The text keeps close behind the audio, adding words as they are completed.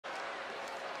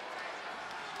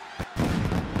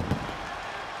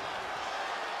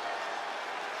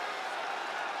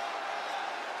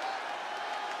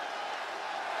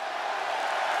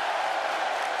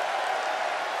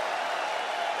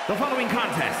The following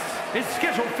contest is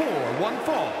scheduled for one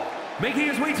fall, making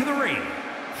his way to the ring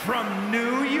from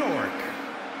New York,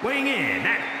 weighing in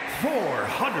at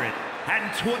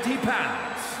 420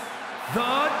 pounds,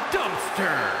 the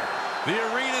Dumpster. The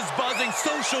arena's buzzing,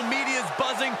 social media's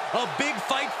buzzing, a big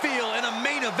fight feel and a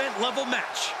main event level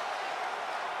match.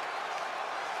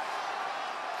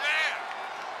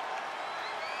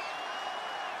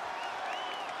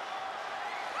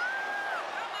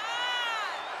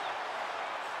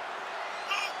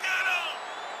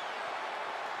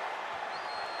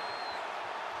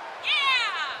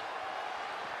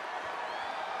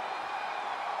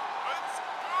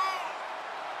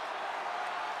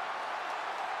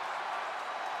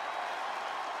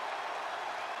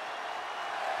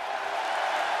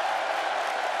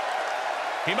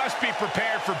 He must be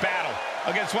prepared for battle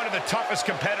against one of the toughest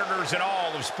competitors in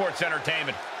all of sports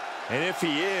entertainment. And if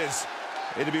he is,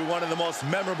 it'll be one of the most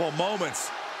memorable moments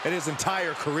in his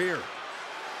entire career.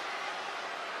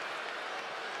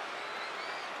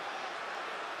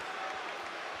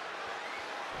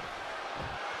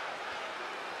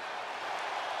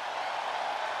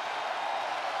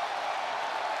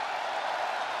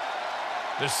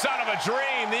 The son of a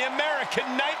dream, the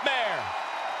American Nightmare.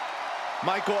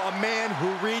 Michael, a man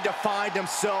who redefined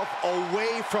himself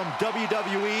away from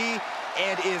WWE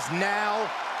and is now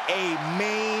a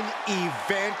main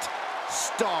event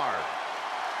star.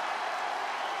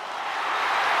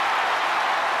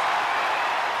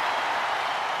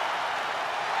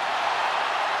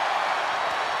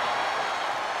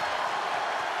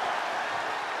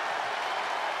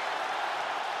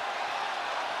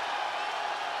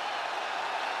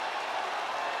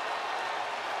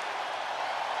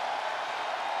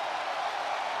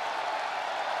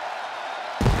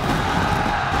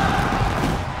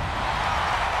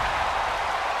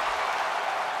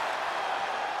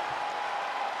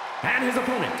 And his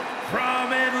opponent,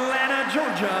 from Atlanta,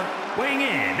 Georgia, weighing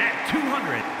in at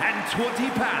 220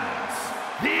 pounds,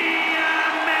 the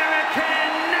American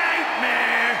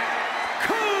Nightmare,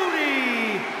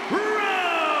 Cody Rhodes!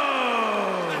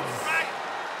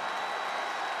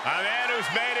 A man who's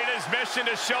made it his mission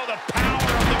to show the power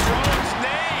of the Rhodes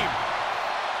name.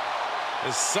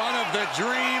 The son of the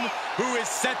dream who is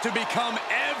set to become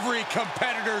every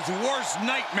competitor's worst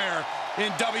nightmare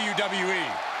in WWE.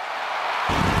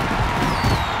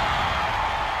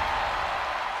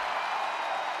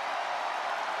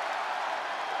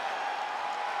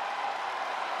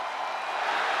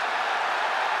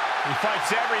 He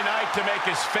fights every night to make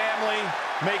his family,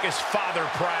 make his father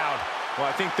proud. Well,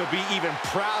 I think they'll be even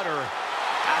prouder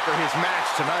after his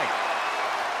match tonight.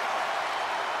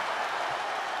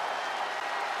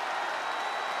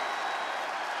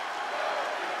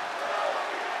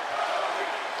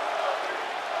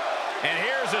 And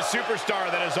here's a superstar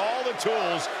that has all the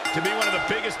tools to be one of the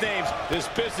biggest names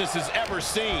this business has ever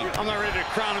seen. I'm not ready to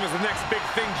crown him as the next big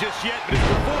thing just yet, but his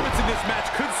performance in this match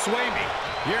could sway me.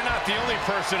 You're not the only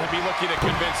person to be looking to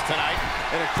convince tonight.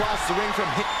 And across the ring from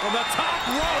the top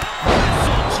rope,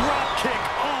 missile drop kick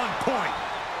on point.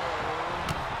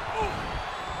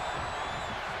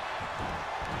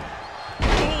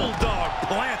 Bulldog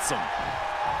plants him.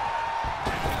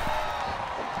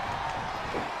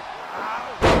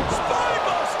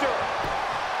 Spinebuster!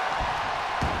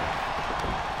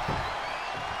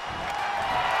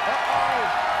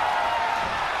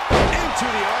 Into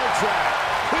the arm drag.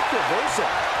 Quick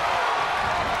reversal.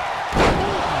 Oh,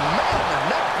 man, the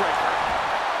neck breaker.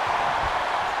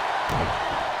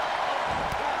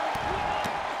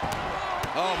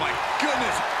 Oh, my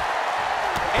goodness.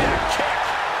 And a kick.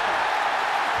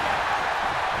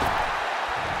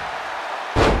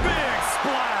 Big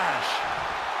splash.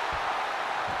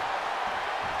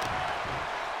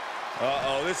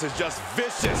 Uh-oh, this is just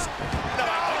vicious. No,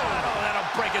 that'll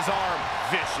break his arm.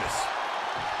 Vicious.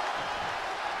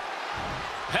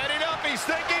 Heading up, he's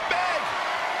thinking big.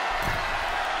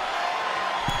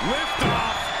 Lift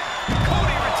off.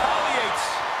 Cody retaliates.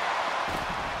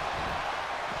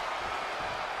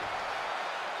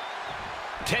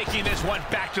 Taking this one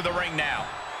back to the ring now.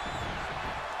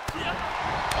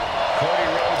 Cody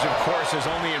Rhodes, of course, has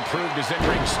only improved his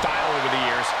in-ring style over the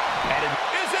years. And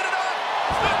is it enough?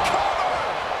 The cover!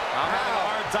 I'm having a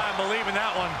hard time believing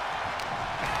that one.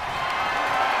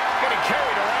 Getting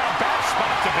carried around, bad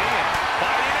spot to be in.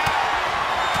 Fighting out.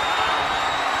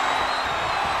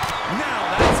 Now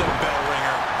that's a bell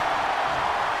ringer.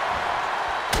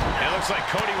 It looks like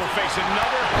Cody will face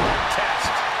another hard test.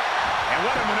 And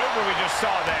what a maneuver we just saw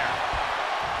there.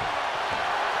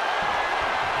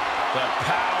 The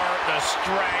power, the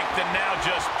strength, and now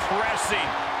just pressing.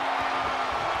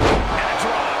 And a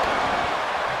drop.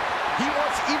 He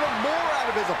wants even more out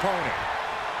of his opponent.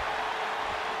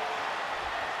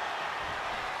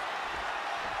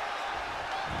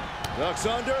 Ducks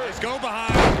under. Let's go behind.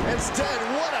 Instead,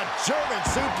 what a German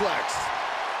suplex.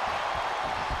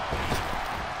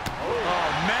 Oh,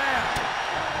 man.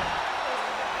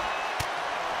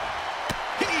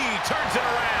 He turns it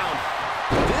around.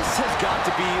 This has got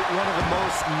to be one of the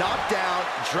most knockdown,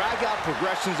 drag-out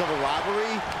progressions of a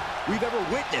rivalry we've ever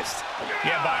witnessed.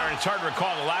 Yeah, Byron, it's hard to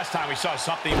recall the last time we saw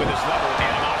something with this level of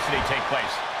animosity take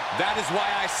place. That is why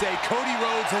I say Cody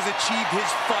Rhodes has achieved his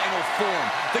final form.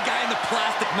 The guy in the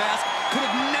plastic mask could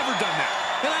have never done that.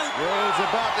 Rhodes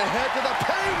about to head to the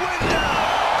pay window.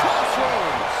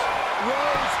 Crossroads.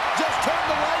 Rhodes just turned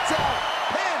the lights out.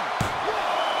 Pin.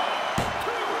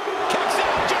 Kicks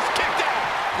out, just kicked out.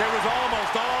 It was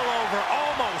almost all over.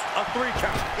 Almost a 3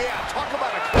 count. Yeah, talk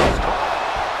about a close call.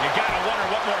 You gotta wonder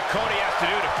what more Cody has to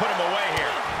do to put him away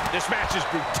here. This match's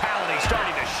brutality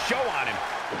starting to show on him.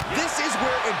 This is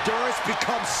where endurance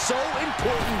becomes so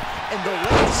important in the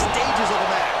late stages of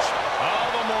the match. All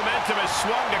the momentum has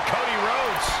swung to Cody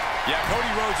Rhodes. Yeah,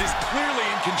 Cody Rhodes is clearly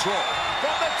in control.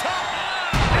 From the top.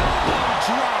 Elbow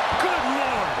drop. Good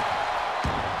Lord.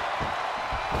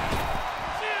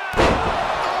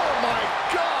 Oh, my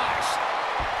gosh.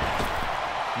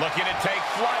 Looking to take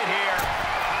flight here.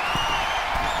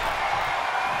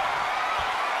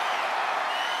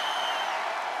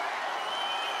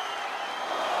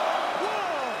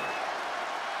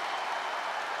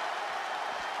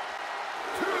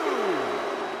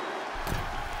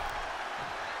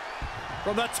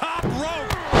 From the top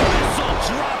rope, missile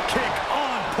drop kick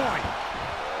on point.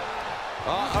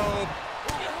 Uh-oh.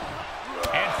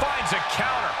 And finds a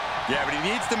counter. Yeah, but he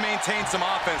needs to maintain some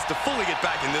offense to fully get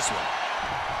back in this one.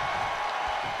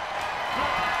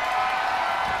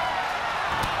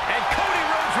 And Cody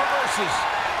Rhodes reverses.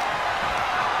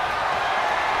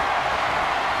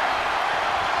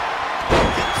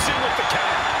 Gets in with the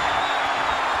counter.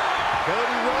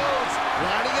 Cody Rhodes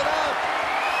lining it up.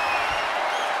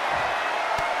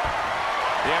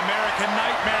 The American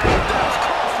Nightmare. That's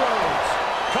Crossroads.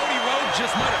 Cody Rhodes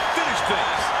just might have finished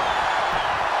things.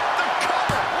 The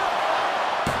cover.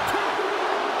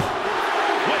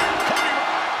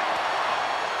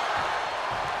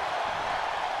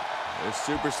 The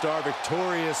superstar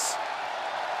victorious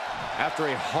after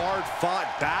a hard-fought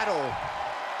battle.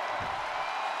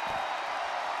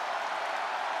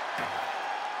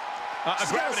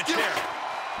 Grabbing a chair.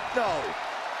 No.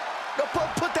 No,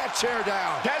 put that chair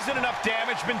down. Hasn't enough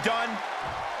damage been done?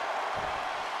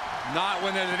 Not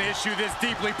when there's an issue this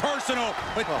deeply personal.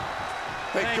 But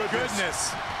thank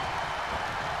goodness.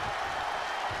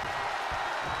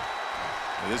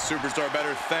 This superstar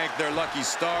better thank their lucky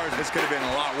stars. This could have been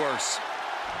a lot worse.